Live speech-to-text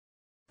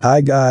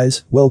Hi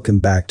guys, welcome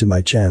back to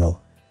my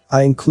channel.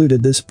 I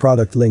included this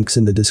product links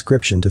in the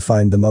description to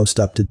find the most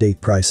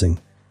up-to-date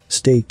pricing.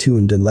 Stay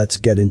tuned and let's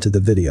get into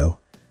the video.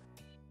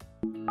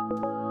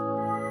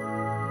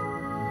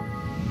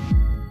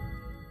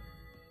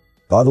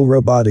 Autel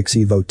Robotics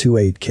EVO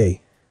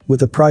 28K.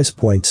 With a price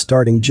point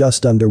starting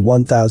just under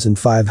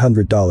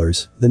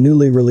 $1,500, the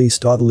newly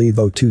released Autel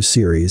EVO 2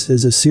 series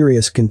is a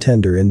serious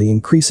contender in the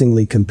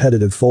increasingly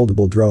competitive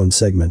foldable drone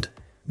segment.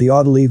 The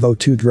Autel EVO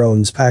 2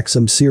 drones pack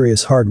some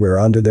serious hardware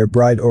under their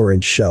bright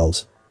orange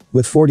shells.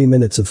 With 40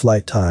 minutes of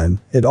flight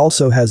time, it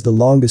also has the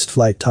longest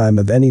flight time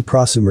of any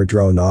prosumer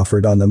drone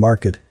offered on the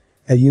market.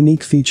 A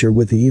unique feature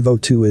with the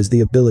EVO 2 is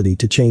the ability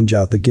to change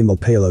out the gimbal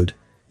payload.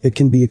 It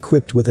can be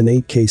equipped with an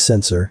 8K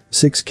sensor,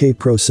 6K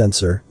Pro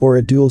sensor, or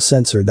a dual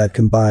sensor that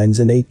combines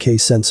an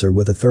 8K sensor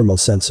with a thermal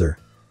sensor.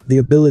 The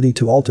ability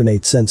to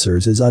alternate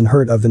sensors is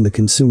unheard of in the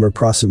consumer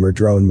prosumer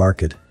drone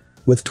market.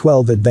 With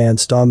 12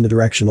 advanced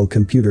omnidirectional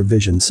computer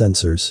vision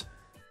sensors.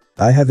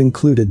 I have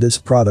included this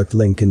product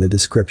link in the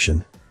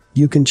description.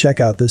 You can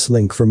check out this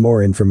link for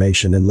more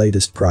information and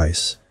latest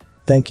price.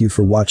 Thank you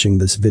for watching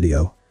this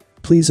video.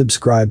 Please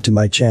subscribe to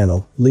my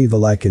channel, leave a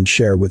like and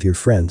share with your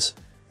friends.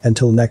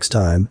 Until next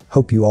time,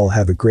 hope you all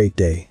have a great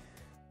day.